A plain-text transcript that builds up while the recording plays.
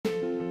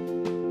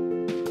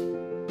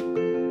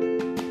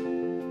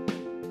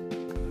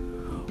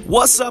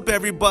What's up,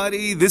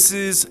 everybody? This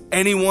is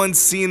Anyone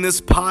Seeing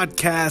This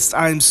Podcast.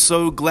 I'm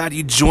so glad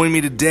you joined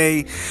me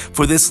today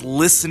for this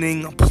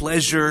listening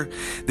pleasure.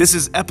 This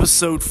is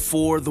episode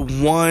 4, the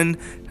one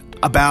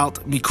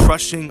about me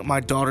crushing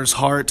my daughter's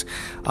heart.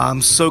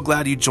 I'm so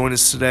glad you joined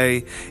us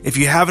today. If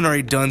you haven't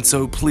already done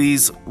so,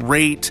 please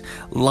rate,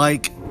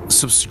 like,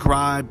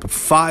 subscribe,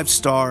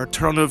 5-star,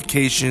 turn on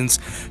notifications,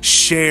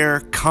 share,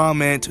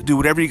 comment, do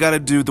whatever you got to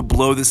do to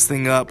blow this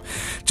thing up,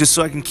 just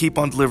so I can keep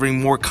on delivering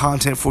more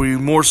content for you,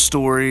 more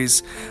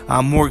stories,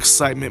 more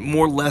excitement,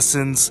 more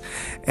lessons.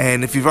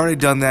 And if you've already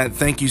done that,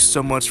 thank you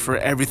so much for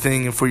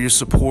everything and for your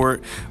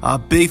support.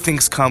 Big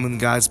things coming,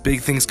 guys,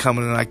 big things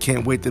coming, and I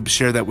can't wait to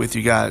share that with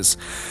you guys.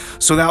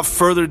 So without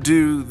further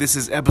ado, this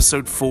is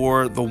episode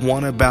 4, the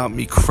one about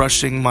me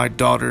crushing my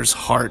daughter's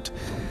heart.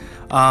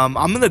 I'm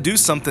going to do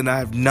something I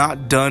have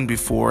not done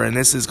before, and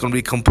this is going to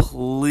be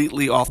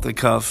completely off the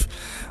cuff.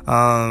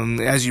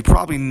 As you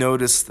probably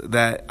noticed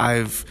that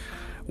I've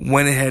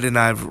went ahead and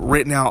I've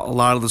written out a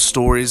lot of the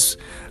stories.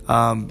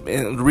 And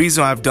the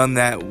reason I've done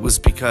that was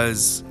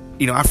because,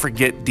 I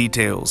forget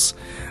details.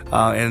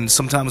 And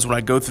sometimes when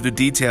I go through the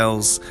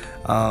details,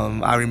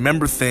 I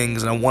remember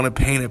things and I want to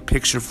paint a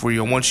picture for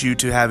you. I want you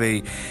to have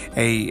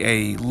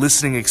a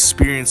listening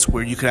experience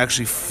where you can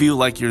actually feel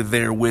like you're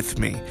there with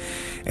me.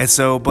 And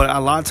so, but a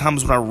lot of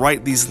times when I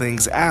write these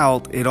things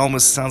out, it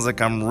almost sounds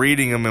like I'm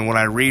reading them. And when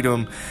I read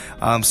them,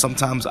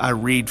 sometimes I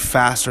read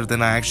faster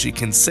than I actually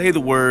can say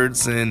the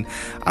words. And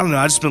I don't know,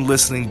 I've just been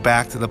listening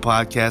back to the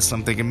podcast.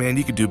 And I'm thinking, man,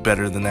 you could do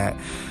better than that.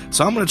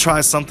 So I'm going to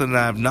try something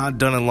that I've not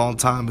done in a long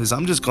time. Is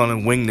I'm just going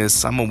to wing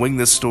this. I'm going to wing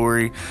this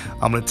story.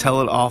 I'm going to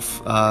tell it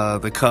off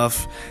the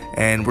cuff.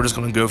 And we're just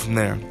going to go from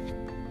there.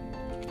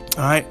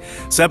 All right.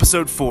 So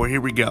episode 4, here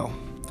we go.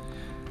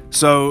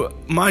 So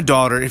my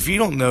daughter, if you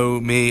don't know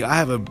me, I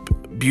have a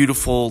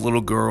beautiful little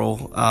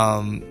girl,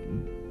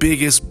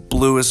 biggest,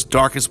 bluest,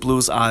 darkest,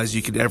 bluest eyes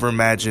you could ever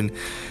imagine.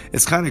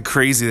 It's kind of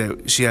crazy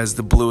that she has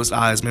the bluest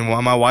eyes. I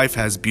mean, my wife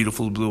has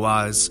beautiful blue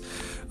eyes,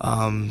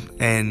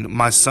 and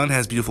my son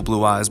has beautiful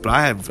blue eyes, but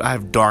I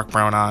have dark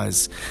brown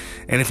eyes.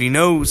 And if you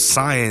know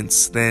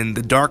science, then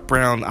the dark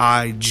brown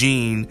eye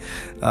gene,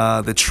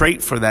 the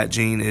trait for that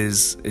gene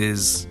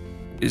is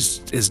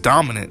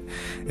dominant.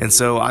 And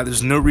so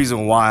there's no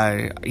reason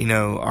why,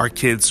 our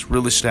kids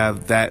really should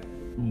have that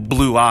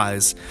blue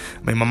eyes.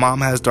 I mean, my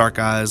mom has dark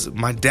eyes.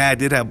 My dad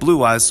did have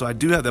blue eyes, so I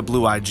do have that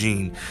blue eye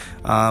gene.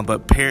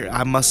 But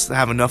I must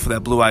have enough of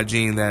that blue eye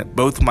gene that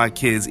both of my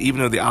kids,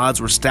 even though the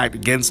odds were stacked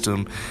against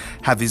them,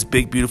 have these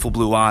big, beautiful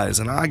blue eyes.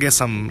 And I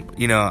guess I'm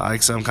kind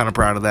of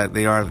proud of that.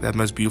 They have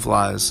most beautiful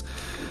eyes,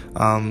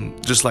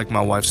 just like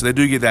my wife. So they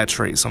do get that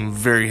trait. So I'm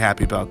very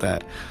happy about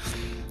that.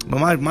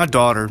 But my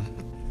daughter,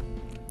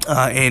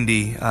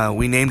 Andy,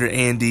 we named her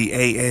Andy,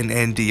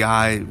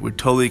 A-N-N-D-I. We're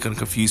totally going to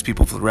confuse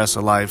people for the rest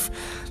of her life.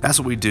 That's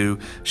what we do.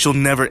 She'll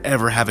never,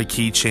 ever have a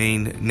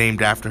keychain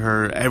named after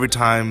her. Every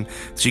time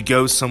she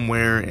goes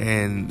somewhere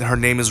and her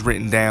name is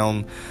written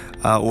down,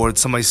 or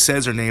somebody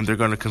says her name, they're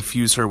going to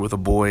confuse her with a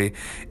boy.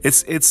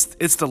 It's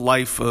the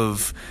life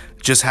of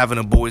just having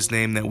a boy's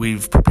name that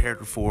we've prepared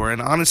her for.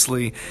 And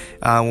honestly,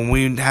 when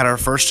we had our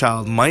first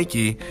child,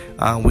 Mikey,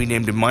 we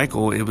named him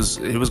Michael. It was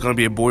going to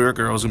be a boy or a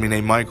girl. It was going to be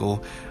named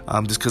Michael,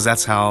 just because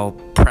that's how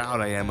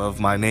proud I am of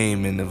my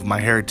name and of my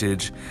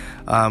heritage.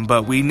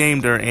 But we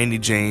named her Andy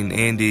Jane,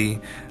 Andy.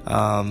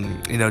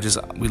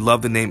 We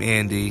love the name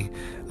Andy.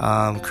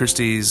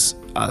 Christy's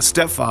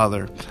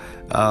stepfather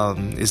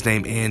is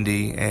named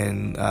Andy,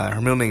 and her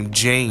middle name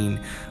Jane,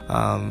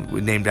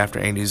 named after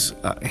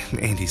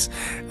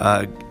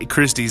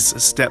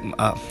Christy's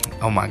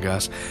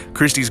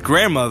Christy's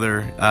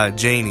grandmother,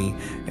 Janie.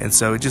 And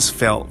so it just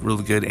felt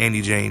really good.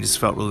 Andy Jane just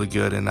felt really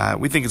good, and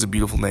we think it's a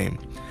beautiful name.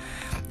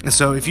 And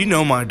so if you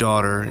know my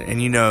daughter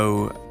and you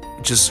know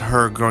just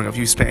her growing up, if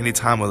you spent any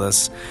time with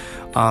us,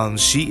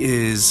 she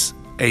is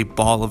a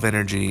ball of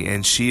energy,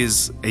 and she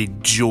is a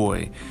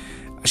joy.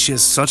 She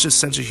has such a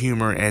sense of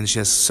humor, and she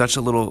has such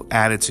a little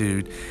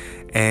attitude,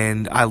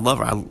 and I love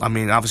her. I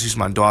mean, obviously she's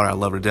my daughter. I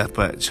love her to death,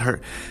 but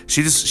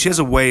she has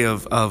a way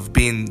of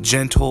being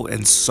gentle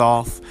and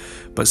soft,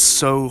 but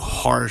so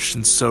harsh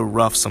and so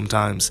rough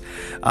sometimes.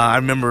 I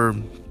remember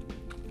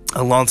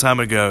a long time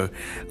ago,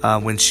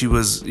 when she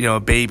was, a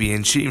baby,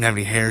 and she didn't even have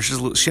any hair. She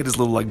had this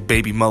little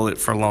baby mullet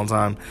for a long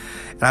time.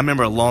 And I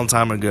remember a long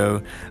time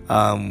ago,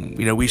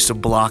 we used to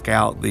block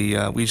out we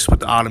used to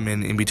put the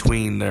ottoman in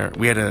between there.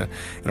 We had in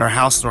our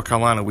house in North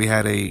Carolina, we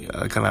had we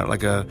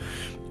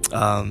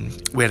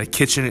had a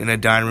kitchen and a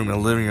dining room and a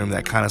living room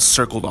that kind of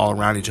circled all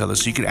around each other,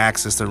 so you could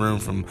access the room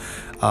from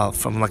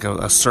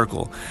a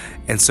circle.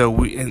 And so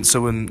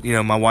when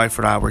my wife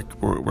and I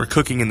were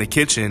cooking in the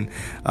kitchen,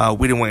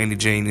 we didn't want Andy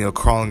Jane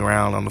crawling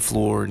around on the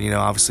floor, and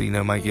obviously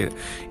might get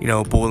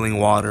boiling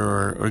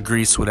water or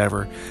grease,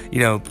 whatever,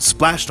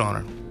 splashed on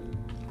her.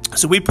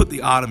 So we put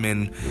the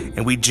ottoman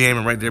and we jam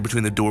it right there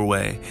between the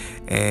doorway,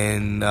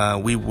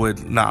 and we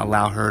would not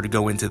allow her to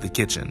go into the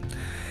kitchen.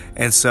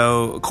 And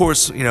so, of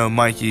course,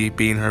 Mikey,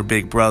 being her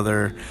big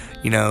brother,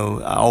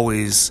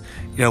 always,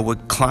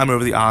 would climb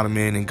over the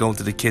ottoman and go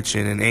into the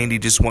kitchen. And Andy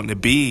just wanting to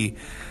be,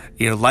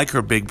 like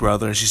her big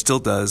brother, and she still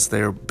does.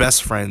 They're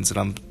best friends, and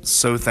I'm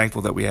so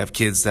thankful that we have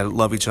kids that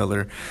love each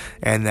other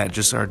and that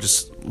just are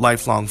just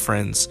lifelong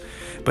friends.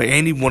 But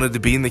Andy wanted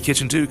to be in the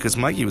kitchen too, because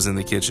Mikey was in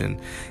the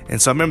kitchen.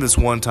 And so I remember this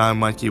one time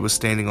Mikey was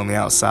standing on the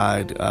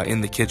outside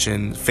in the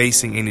kitchen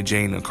facing Andy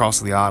Jane across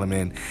the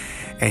ottoman,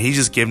 and he's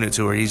just giving it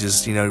to her. He's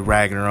just,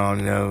 ragging her on,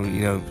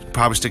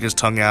 probably sticking his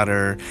tongue out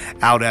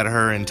at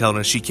her and telling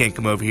her she can't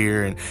come over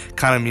here, and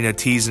kind of,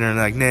 teasing her and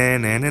like,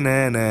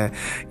 nah,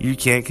 you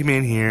can't come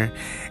in here.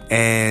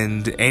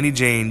 And Andy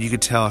Jane, you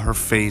could tell her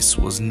face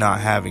was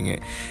not having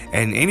it.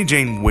 And Andy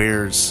Jane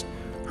wears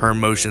her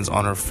emotions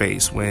on her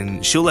face.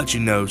 When she'll let you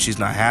know she's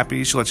not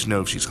happy, she'll let you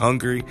know if she's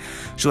hungry,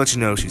 she'll let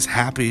you know if she's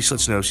happy, she'll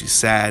let you know if she's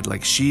sad.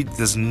 Like, she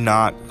does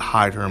not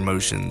hide her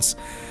emotions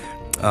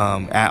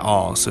at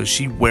all. So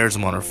she wears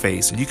them on her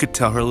face, and you could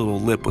tell her little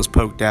lip was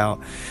poked out,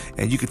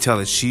 and you could tell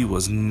that she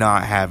was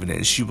not having it,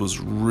 and she was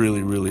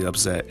really, really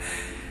upset.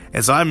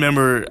 And so I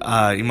remember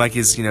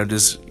Mikey's,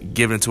 just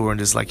giving it to her and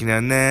just like,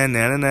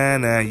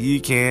 nah,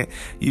 you can't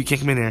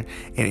come in here.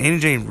 And Andy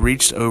Jane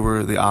reached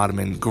over the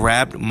ottoman,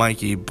 grabbed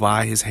Mikey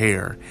by his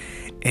hair,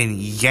 and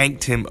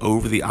yanked him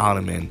over the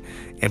ottoman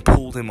and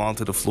pulled him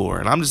onto the floor.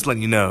 And I'm just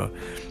letting you know,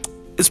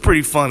 it's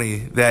pretty funny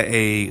that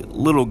a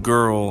little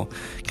girl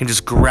can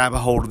just grab a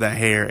hold of that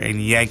hair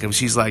and yank him.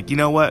 She's like, you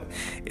know what?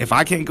 If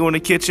I can't go in the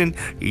kitchen,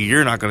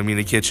 you're not going to be in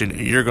the kitchen.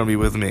 You're going to be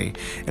with me.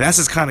 And that's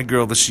this kind of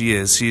girl that she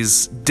is.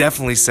 She's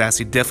definitely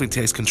sassy, definitely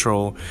takes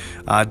control,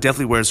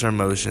 definitely wears her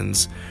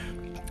emotions.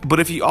 But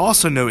if you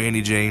also know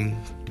Andy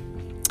Jane,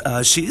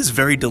 she is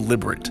very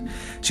deliberate.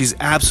 She's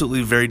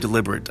absolutely very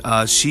deliberate.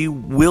 She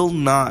will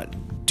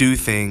not do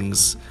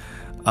things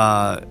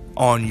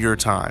on your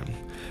time.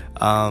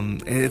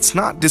 And it's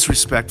not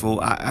disrespectful.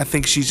 I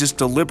think she's just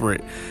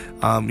deliberate.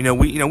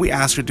 We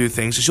ask her to do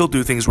things, so she'll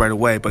do things right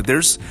away. But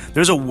there's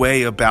a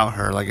way about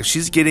her. Like, if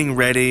she's getting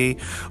ready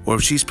or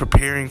if she's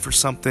preparing for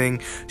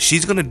something,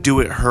 she's gonna do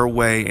it her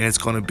way, and it's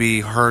gonna be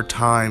her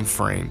time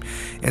frame.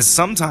 And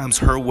sometimes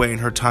her way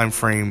and her time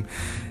frame,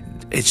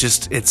 it's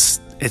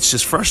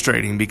just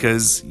frustrating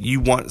because you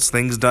want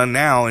things done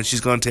now, and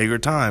she's going to take her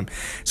time.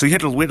 So you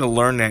have to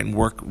learn that and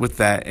work with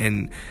that.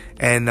 And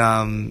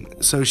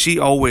so she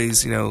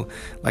always, like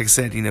I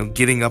said,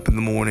 getting up in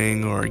the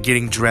morning or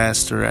getting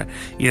dressed or,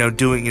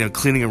 doing,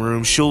 cleaning a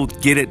room, she'll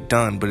get it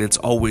done, but it's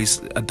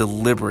always a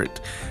deliberate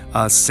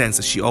sense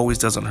that she always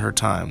does on her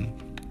time.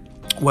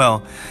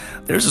 Well,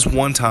 there's this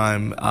one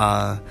time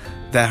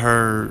that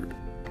her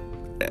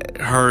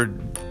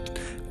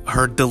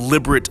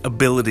deliberate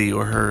ability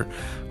or her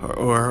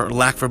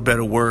lack of a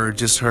better word,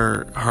 just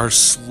her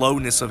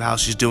slowness of how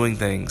she's doing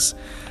things,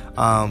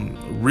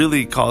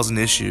 really caused an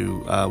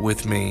issue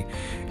with me,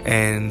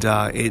 and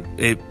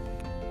it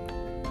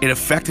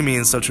affected me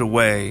in such a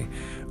way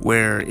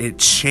where it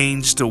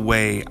changed the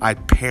way I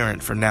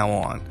parent from now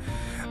on.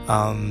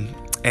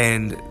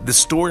 And the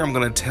story I'm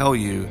going to tell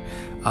you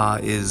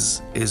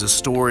is a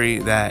story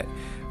that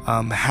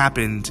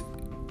happened,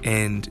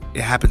 and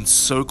it happened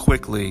so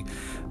quickly,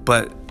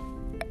 but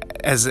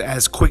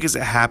as quick as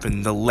it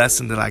happened, the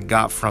lesson that I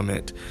got from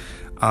it,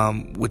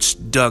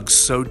 which dug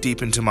so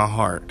deep into my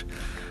heart,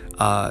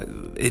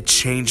 it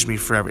changed me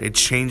forever. It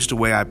changed the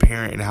way I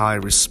parent and how I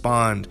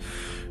respond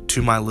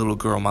to my little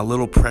girl, my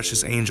little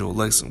precious angel.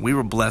 Listen, we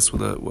were blessed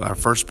with our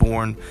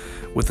firstborn,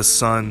 with a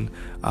son,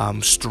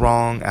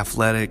 strong,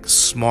 athletic,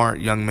 smart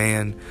young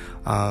man.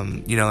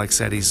 Like I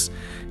said,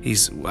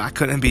 I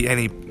couldn't be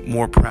any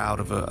more proud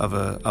of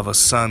a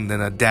son than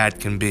a dad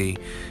can be,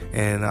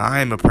 and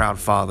I am a proud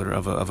father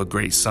of a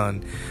great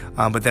son.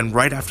 But then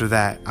right after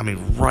that,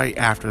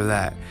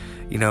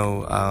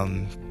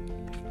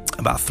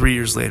 about 3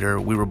 years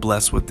later, we were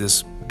blessed with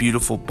this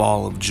beautiful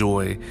ball of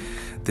joy,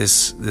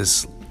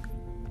 this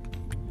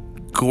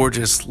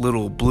gorgeous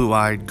little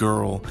blue-eyed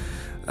girl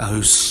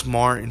who's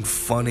smart and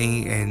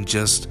funny and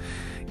just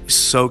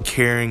so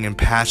caring and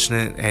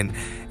passionate,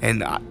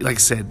 and like I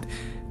said,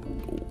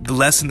 the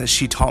lesson that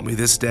she taught me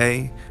this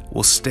day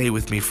will stay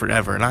with me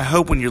forever. And I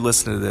hope when you're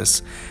listening to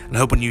this, and I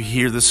hope when you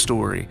hear this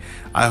story,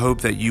 I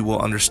hope that you will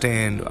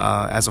understand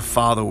as a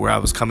father where I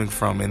was coming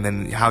from, and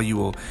then how you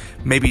will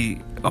maybe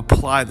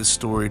apply the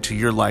story to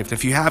your life. And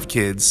if you have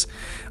kids,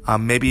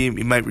 maybe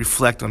you might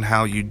reflect on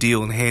how you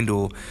deal and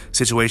handle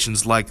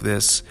situations like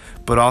this.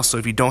 But also,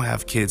 if you don't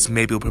have kids,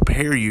 maybe it'll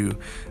prepare you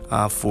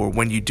for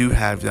when you do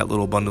have that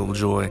little bundle of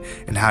joy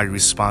and how you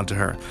respond to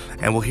her.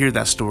 And we'll hear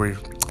that story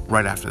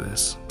right after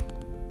this.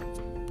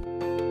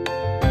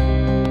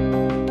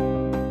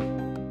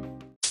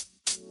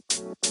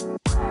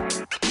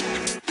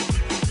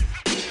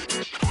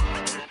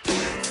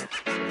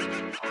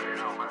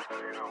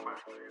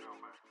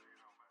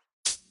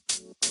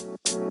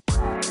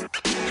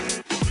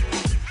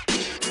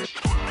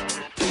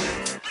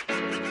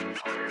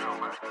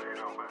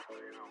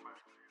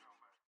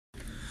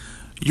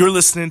 You're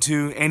listening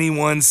to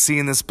Anyone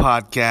Seeing This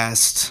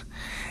Podcast,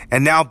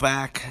 And now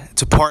back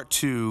to part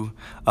 2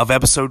 of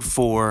episode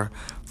 4,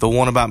 the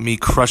one about me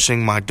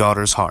crushing my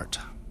daughter's heart.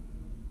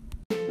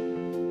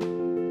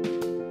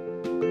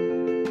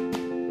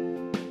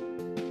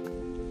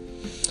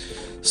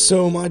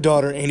 So my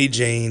daughter, Annie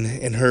Jane,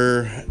 and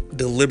her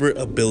deliberate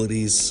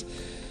abilities,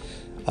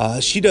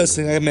 she does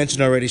things, like I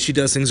mentioned already, she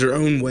does things her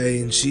own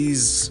way, and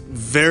she's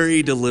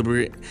very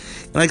deliberate.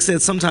 Like I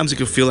said, sometimes it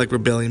can feel like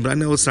rebellion, but I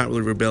know it's not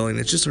really rebellion,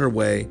 it's just her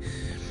way.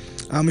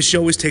 She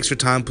always takes her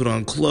time to put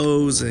on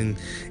clothes, and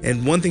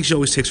one thing she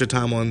always takes her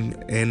time on,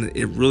 and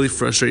it really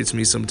frustrates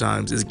me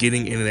sometimes, is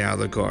getting in and out of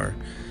the car.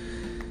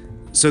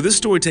 So this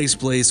story takes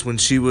place when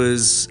she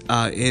was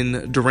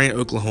in Durant,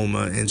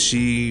 Oklahoma, and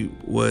she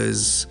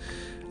was,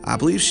 I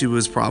believe she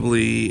was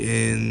probably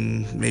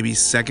in maybe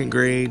second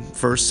grade.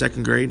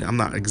 I'm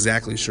not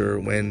exactly sure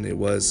when it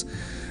was.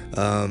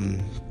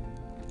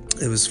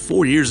 It was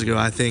 4 years ago,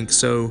 I think.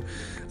 So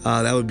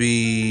that would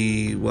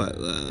be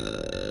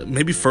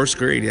maybe first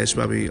grade. Yeah, she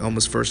probably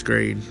almost first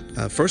grade,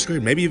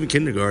 maybe even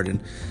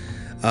kindergarten.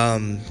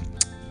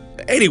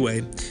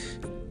 Anyway,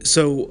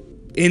 so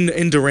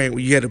in Durant,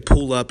 you had to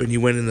pull up and you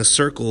went in a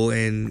circle,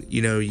 and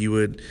you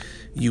would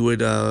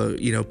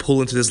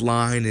pull into this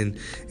line,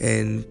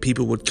 and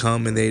people would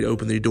come and they'd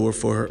open their door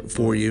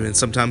for you, and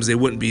sometimes they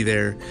wouldn't be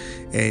there,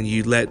 and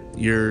you let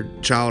your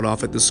child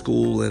off at the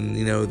school, and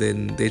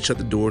then they'd shut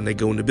the door and they'd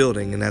go in the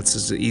building, and that's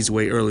just an easy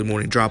way, early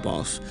morning drop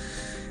off.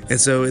 And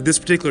so at this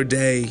particular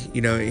day,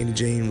 Annie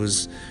Jane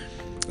was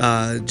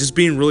just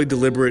being really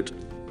deliberate.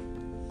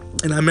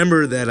 And I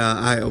remember that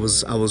I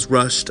was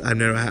rushed. I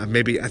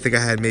think I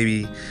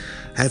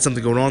had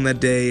something going on that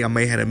day. I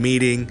may have had a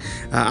meeting.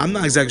 I'm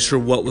not exactly sure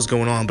what was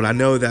going on, but I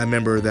know that I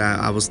remember that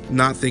I was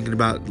not thinking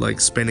about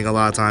spending a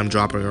lot of time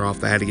dropping her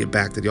off. I had to get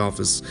back to the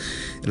office,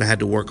 and I had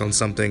to work on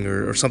something,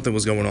 or something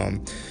was going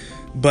on.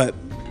 But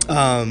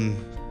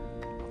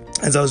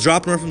as I was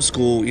dropping her from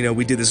school,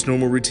 we did this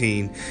normal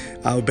routine.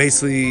 I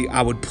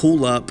would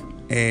pull up.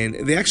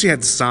 And they actually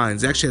had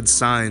signs.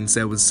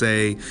 That would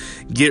say,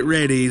 "Get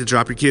ready to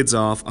drop your kids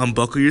off.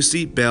 Unbuckle your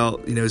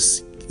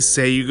seatbelt.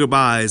 Say your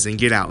goodbyes and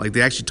get out." Like, they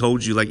actually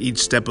told you each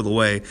step of the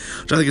way,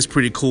 which I think is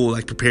pretty cool.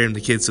 Preparing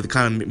the kids so they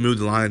kind of move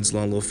the lines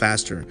along a little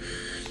faster.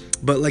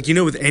 But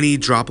with any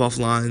drop-off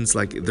lines,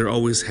 they're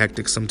always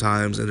hectic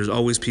sometimes, and there's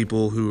always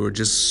people who are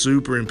just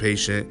super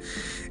impatient,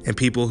 and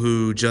people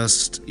who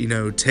just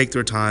take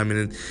their time,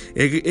 and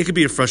it could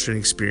be a frustrating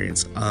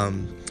experience.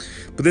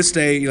 But this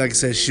day, like I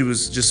said, she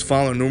was just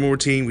following a normal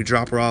routine. We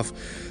drop her off.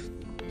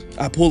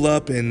 I pull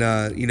up, and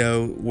I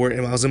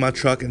was in my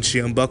truck, and she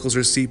unbuckles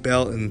her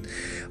seatbelt, and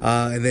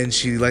then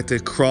she to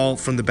crawl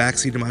from the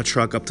backseat of my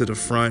truck up to the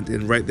front,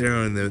 and right there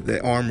on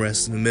the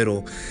armrest in the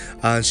middle,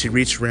 she'd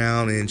reach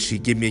around and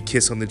she'd give me a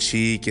kiss on the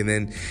cheek, and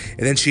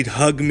then she'd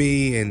hug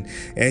me, and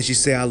she'd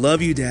say, "I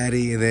love you,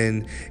 Daddy,"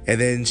 and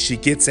then she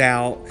gets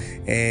out,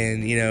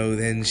 and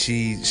then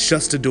she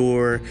shuts the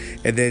door,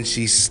 and then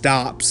she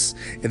stops,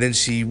 and then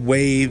she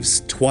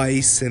waves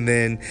twice, and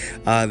then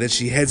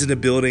she heads in the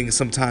building.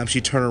 Sometimes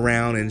she turn around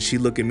and she'd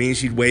look at me and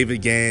she'd wave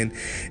again,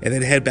 and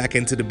then head back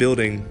into the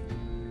building.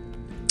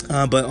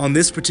 But on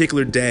this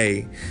particular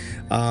day,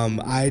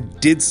 I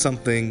did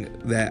something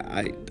that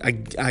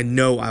I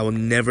know I will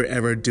never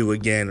ever do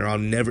again, or I'll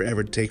never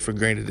ever take for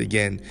granted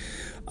again.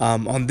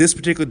 On this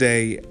particular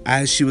day,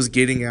 as she was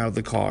getting out of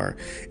the car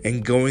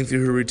and going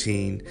through her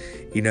routine,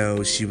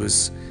 she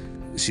was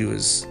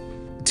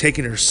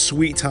taking her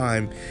sweet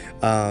time.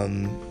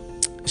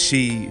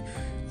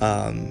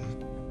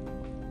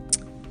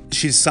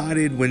 She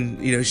decided when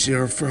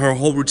her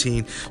whole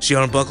routine, she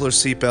unbuckled her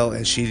seatbelt,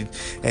 and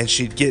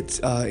she'd get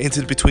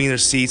into between her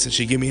seats, and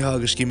she'd give me a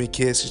hug, or she'd give me a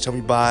kiss, she'd tell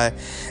me bye,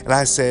 and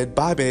I said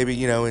bye,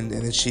 baby, and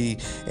then she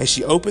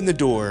opened the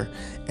door,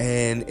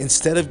 and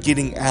instead of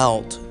getting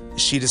out,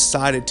 she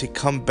decided to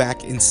come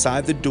back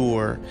inside the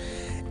door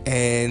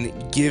and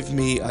give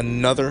me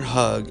another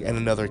hug and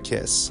another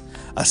kiss,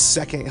 a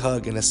second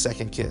hug and a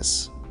second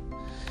kiss.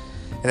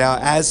 Now,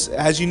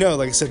 as you know,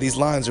 like I said, these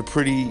lines are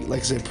pretty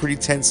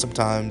tense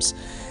sometimes,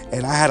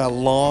 and I had a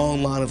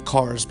long line of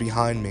cars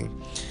behind me.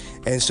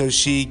 And so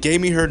she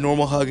gave me her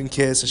normal hug and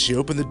kiss, and she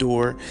opened the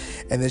door,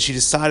 and then she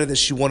decided that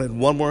she wanted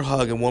one more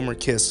hug and one more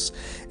kiss.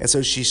 And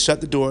so she shut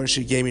the door, and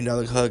she gave me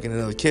another hug and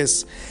another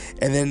kiss.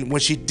 And then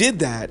when she did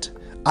that,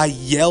 I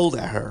yelled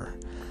at her.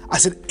 I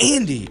said,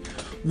 "Andy,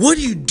 what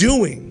are you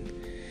doing?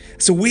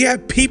 So we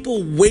have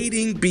people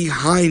waiting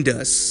behind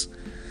us.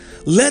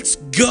 Let's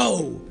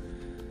go."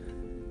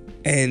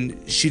 And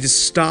she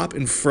just stopped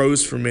and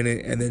froze for a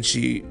minute, and then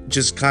she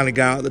just kind of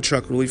got out of the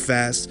truck really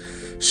fast,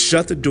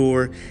 shut the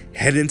door,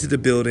 headed into the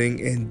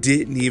building, and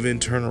didn't even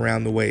turn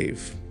around to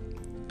wave.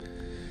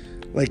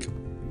 It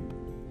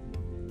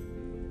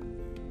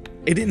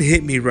didn't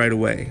hit me right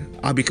away.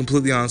 I'll be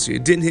completely honest with you.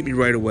 It didn't hit me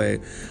right away.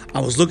 I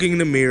was looking in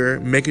the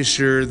mirror, making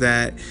sure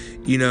that,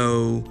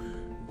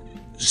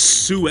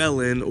 Sue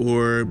Ellen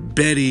or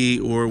Betty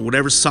or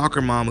whatever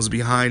soccer mom was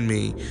behind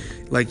me,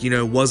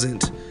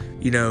 wasn't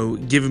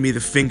giving me the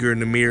finger in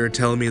the mirror,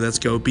 telling me let's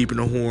go, beeping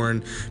a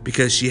horn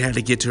because she had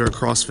to get to her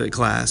CrossFit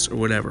class or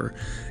whatever.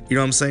 You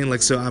know what I'm saying?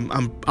 Like, so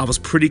I was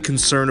pretty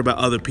concerned about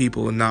other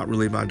people and not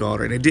really my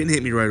daughter. And it didn't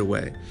hit me right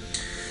away.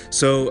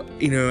 So,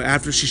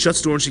 after she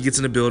shuts the door and she gets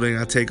in the building,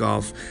 I take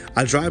off.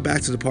 I drive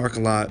back to the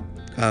parking lot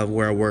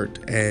where I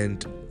worked.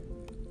 And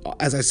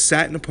as I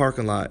sat in the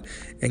parking lot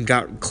and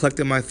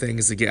collected my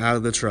things to get out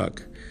of the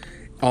truck,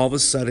 all of a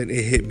sudden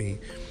it hit me.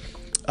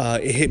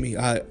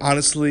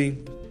 Honestly,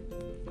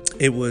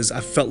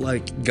 I felt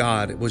like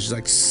God was just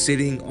like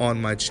sitting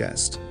on my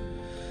chest.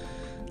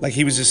 Like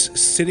he was just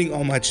sitting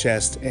on my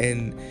chest,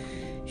 and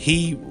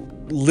he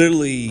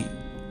literally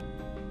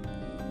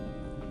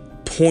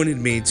pointed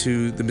me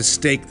to the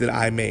mistake that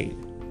I made.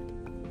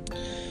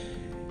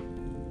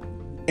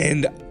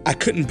 And I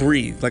couldn't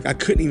breathe. Like I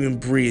couldn't even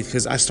breathe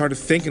because I started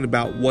thinking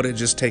about what had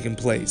just taken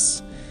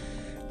place.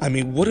 I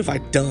mean, what have I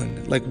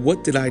done? Like,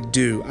 what did I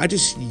do? I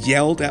just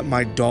yelled at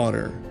my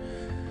daughter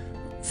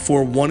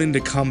for wanting to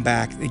come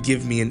back and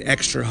give me an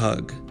extra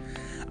hug.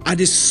 I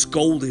just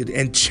scolded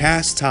and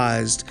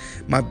chastised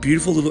my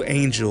beautiful little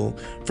angel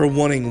for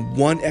wanting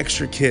one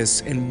extra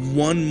kiss and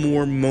one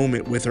more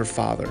moment with her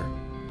father.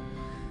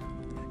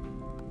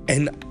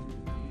 And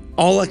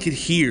all I could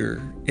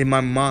hear in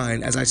my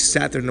mind as I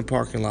sat there in the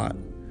parking lot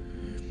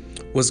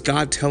was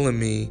God telling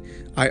me,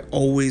 I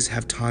always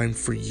have time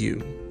for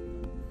you.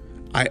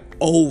 I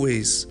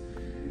always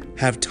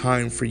have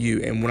time for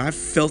you. And when I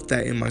felt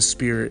that in my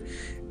spirit,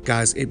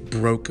 guys, it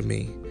broke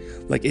me.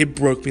 Like it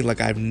broke me like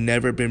I've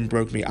never been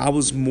broke me. I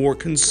was more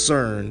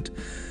concerned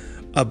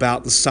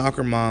about the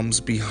soccer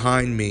moms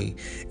behind me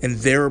and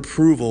their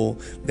approval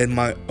than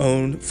my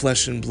own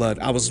flesh and blood.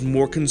 I was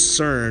more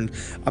concerned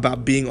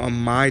about being on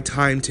my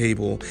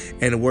timetable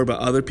and worried about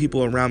other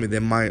people around me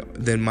than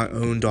my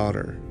own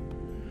daughter.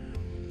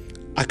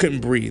 I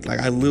couldn't breathe.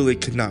 Like I literally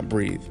could not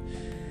breathe.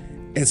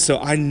 And so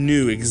I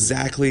knew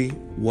exactly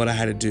what I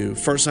had to do.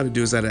 First I had to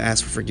do is I had to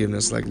ask for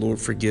forgiveness. Like, Lord,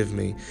 forgive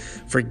me.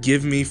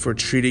 Forgive me for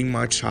treating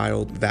my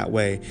child that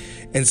way.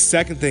 And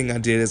second thing I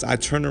did is I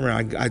turned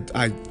around.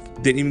 I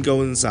didn't even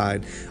go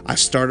inside. I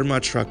started my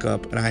truck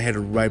up and I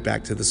headed right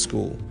back to the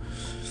school.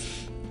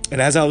 And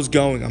as I was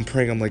going, I'm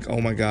praying. I'm like, oh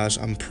my gosh,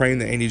 I'm praying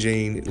that Andy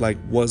Jane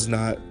was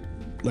not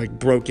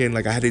broken.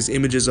 Like I had these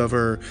images of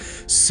her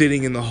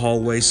sitting in the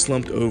hallway,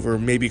 slumped over,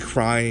 maybe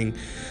crying.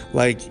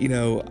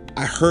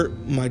 I hurt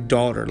my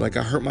daughter.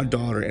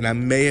 And I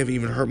may have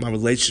even hurt my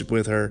relationship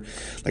with her.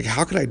 Like,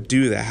 how could I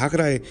do that? How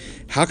could I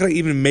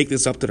even make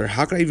this up to her?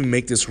 How could I even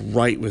make this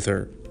right with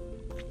her?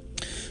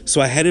 So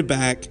I headed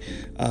back.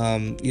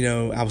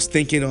 I was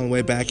thinking on the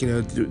way back,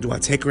 do I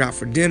take her out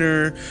for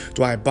dinner?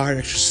 Do I buy her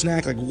extra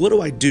snack? Like, what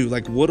do I do?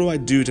 Like, what do I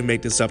do to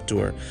make this up to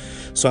her?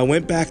 So I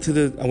went back to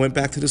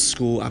the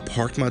school. I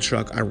parked my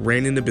truck. I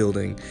ran in the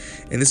building,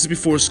 and this is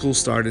before school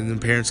started, and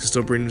the parents could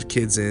still bring their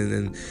kids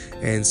in,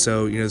 and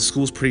so the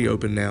school's pretty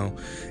open now.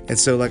 And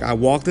so I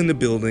walked in the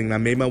building, and I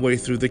made my way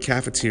through the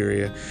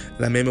cafeteria,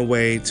 and I made my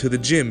way to the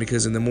gym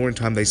because in the morning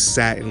time they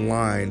sat in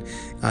line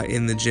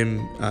in the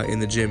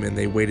gym, and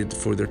they waited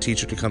for their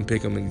teacher to come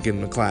pick them and get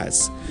them to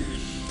class.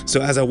 So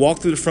as I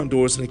walked through the front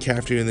doors in the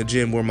cafeteria in the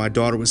gym where my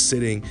daughter was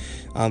sitting,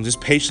 just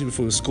patiently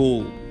before the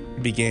school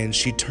began,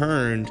 she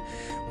turned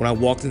when I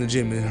walked in the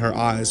gym and her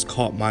eyes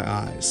caught my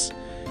eyes.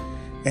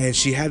 And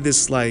she had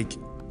this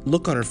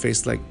look on her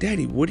face like,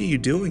 Daddy, what are you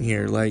doing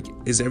here? Like,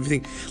 is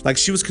everything,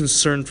 she was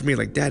concerned for me,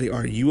 like, Daddy,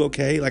 are you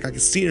okay? Like, I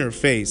could see in her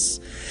face.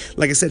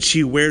 Like I said,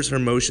 she wears her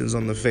emotions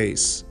on the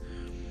face.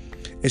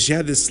 And she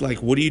had this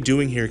what are you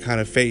doing here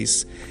kind of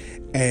face.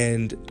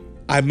 And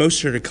I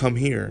motioned her to come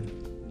here.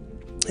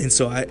 And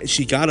so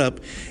she got up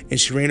and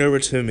she ran over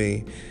to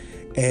me,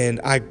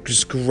 and I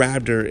just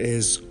grabbed her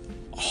as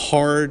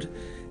hard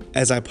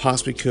as I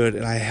possibly could,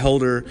 and I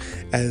held her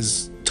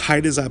as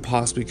tight as I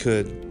possibly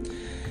could.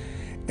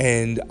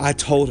 And I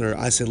told her,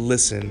 I said,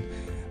 listen,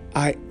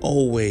 I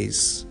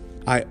always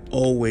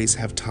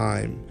have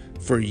time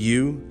for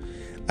you,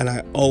 and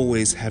I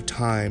always have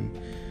time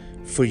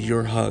for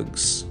your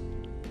hugs.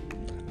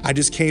 I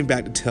just came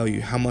back to tell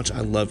you how much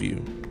I love you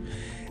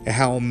and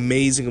how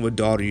amazing of a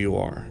daughter you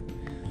are.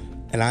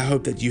 And I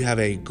hope that you have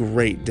a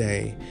great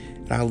day.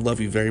 And I love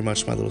you very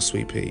much, my little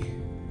sweet pea.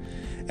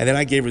 And then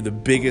I gave her the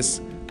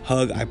biggest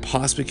hug I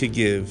possibly could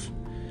give,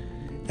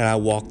 and I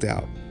walked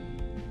out.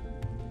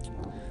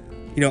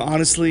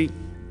 Honestly,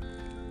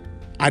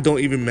 I don't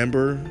even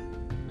remember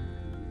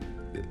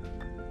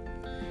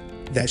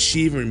that she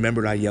even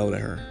remembered I yelled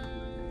at her.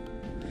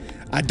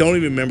 I don't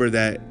even remember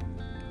that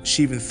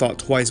she even thought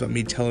twice about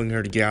me telling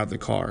her to get out of the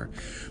car,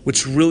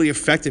 which really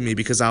affected me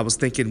because I was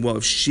thinking, well,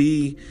 if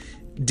she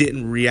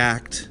didn't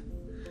react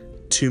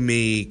to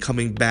me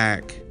coming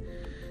back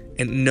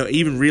and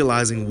even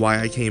realizing why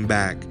I came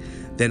back,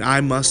 then I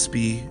must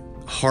be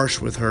harsh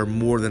with her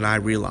more than I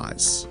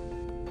realize.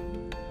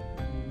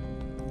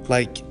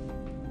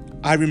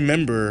 I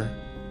remember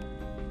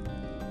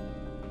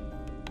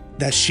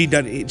that she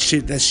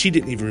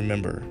didn't even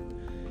remember.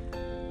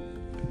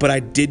 But I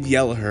did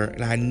yell at her,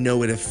 and I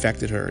know it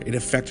affected her. It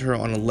affected her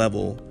on a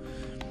level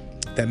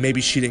that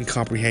maybe she didn't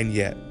comprehend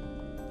yet.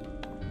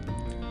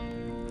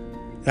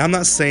 And I'm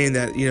not saying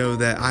that,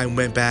 that I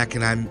went back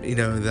and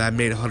that I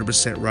made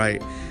 100%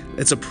 right.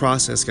 It's a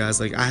process, guys.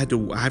 Like I have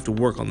to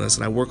work on this,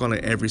 and I work on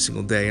it every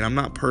single day. And I'm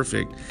not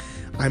perfect.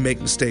 I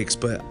make mistakes,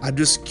 but I'm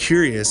just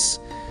curious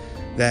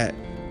that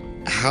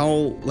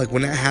how, like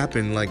when that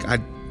happened, like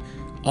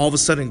all of a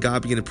sudden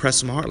God began to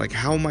press in my heart, like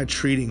how am I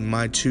treating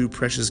my two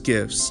precious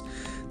gifts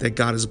that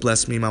God has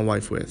blessed me and my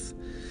wife with?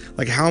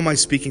 Like how am I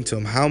speaking to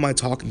them? How am I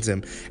talking to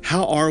them?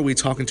 How are we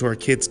talking to our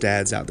kids'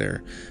 dads out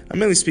there? I'm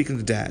mainly speaking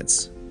to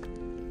dads.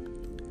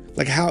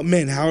 Like how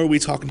are we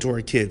talking to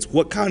our kids?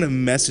 What kind of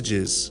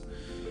messages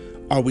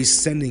are we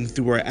sending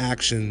through our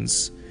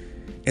actions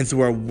and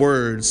through our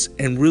words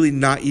and really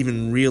not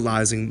even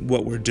realizing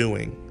what we're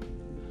doing?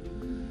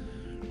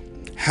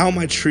 How am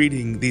I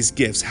treating these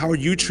gifts? How are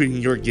you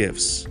treating your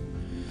gifts?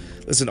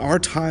 Listen, our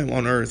time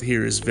on earth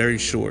here is very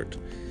short.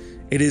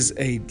 It is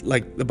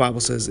like the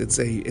Bible says, it's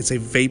a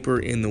vapor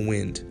in the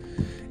wind.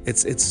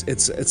 It's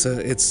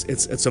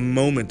a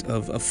moment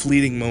of a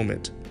fleeting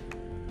moment.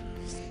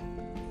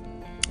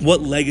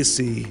 What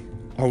legacy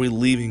are we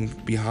leaving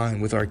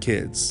behind with our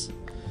kids?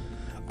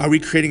 Are we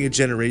creating a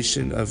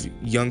generation of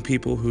young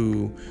people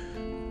who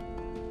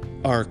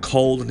are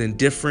cold and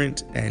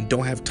indifferent and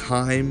don't have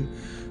time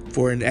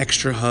for an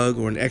extra hug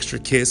or an extra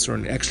kiss or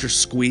an extra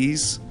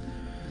squeeze?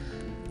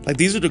 Like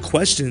these are the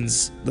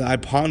questions that I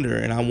ponder,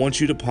 and I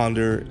want you to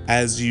ponder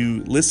as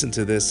you listen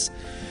to this,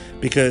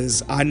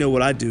 because I know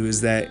what I do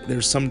is that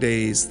there's some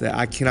days that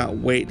I cannot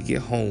wait to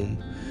get home,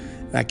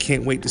 and I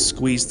can't wait to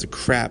squeeze the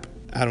crap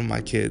out of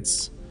my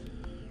kids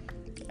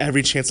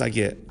every chance I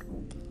get.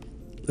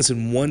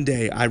 Listen, one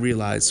day I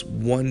realized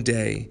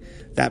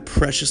that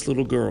precious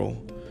little girl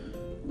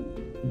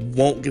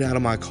won't get out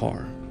of my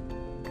car.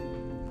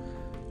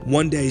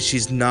 One day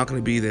she's not going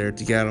to be there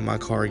to get out of my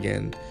car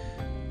again.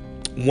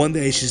 One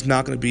day she's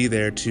not going to be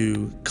there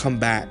to come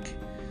back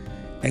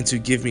and to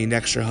give me an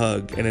extra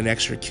hug and an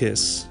extra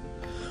kiss.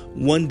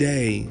 One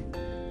day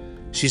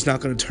she's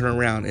not going to turn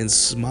around and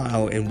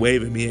smile and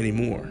wave at me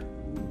anymore.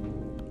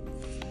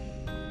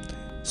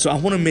 So I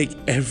want to make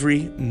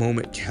every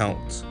moment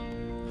count.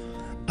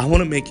 I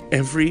want to make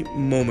every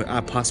moment I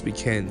possibly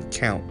can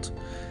count.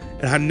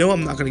 And I know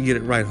I'm not going to get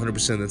it right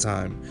 100% of the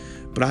time,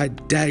 but I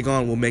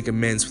daggone will make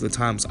amends for the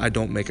times I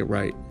don't make it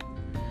right.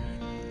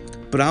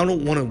 But I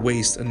don't want to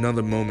waste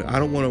another moment. I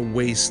don't want to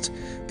waste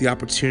the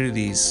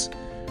opportunities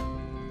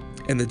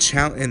and the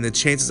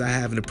chances I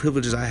have and the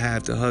privileges I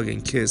have to hug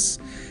and kiss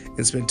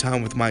and spend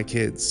time with my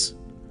kids.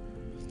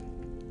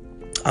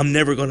 I'm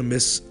never going to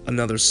miss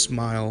another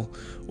smile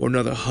or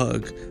another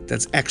hug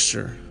that's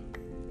extra.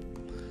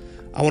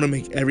 I want to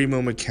make every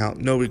moment count,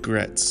 no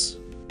regrets.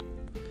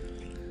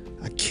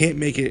 I can't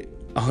make it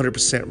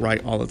 100%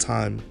 right all the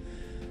time,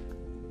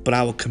 but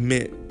I will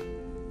commit,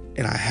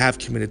 and I have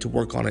committed to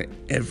work on it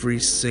every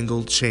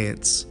single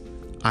chance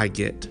I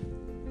get.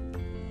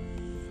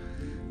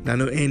 Now I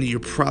know, Andy, you're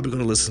probably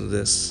going to listen to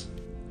this,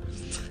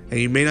 and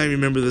you may not even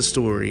remember the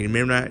story, you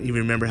may not even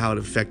remember how it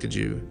affected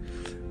you,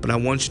 but I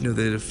want you to know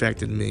that it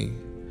affected me.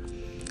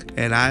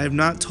 And I have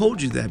not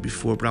told you that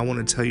before, but I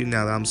want to tell you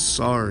now that I'm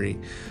sorry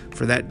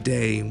for that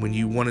day when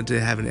you wanted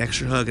to have an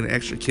extra hug and an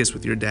extra kiss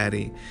with your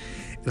daddy,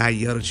 and I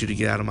yelled at you to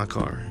get out of my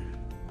car.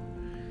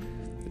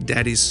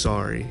 Daddy's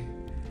sorry,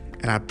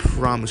 and I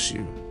promise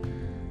you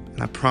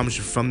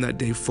from that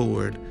day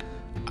forward,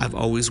 I've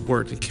always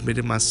worked and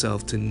committed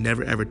myself to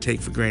never ever take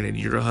for granted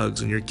your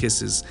hugs and your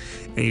kisses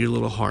and your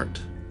little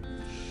heart.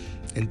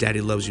 And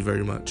Daddy loves you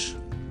very much.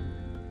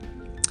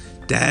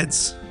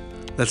 Dads,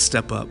 let's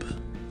step up.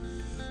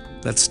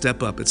 Let's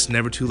step up. It's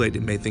never too late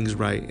to make things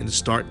right and to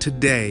start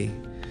today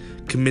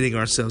committing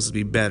ourselves to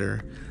be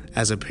better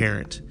as a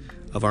parent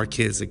of our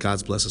kids that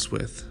God's blessed us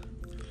with.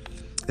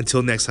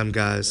 Until next time,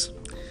 guys.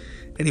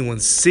 Anyone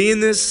seeing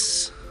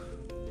this?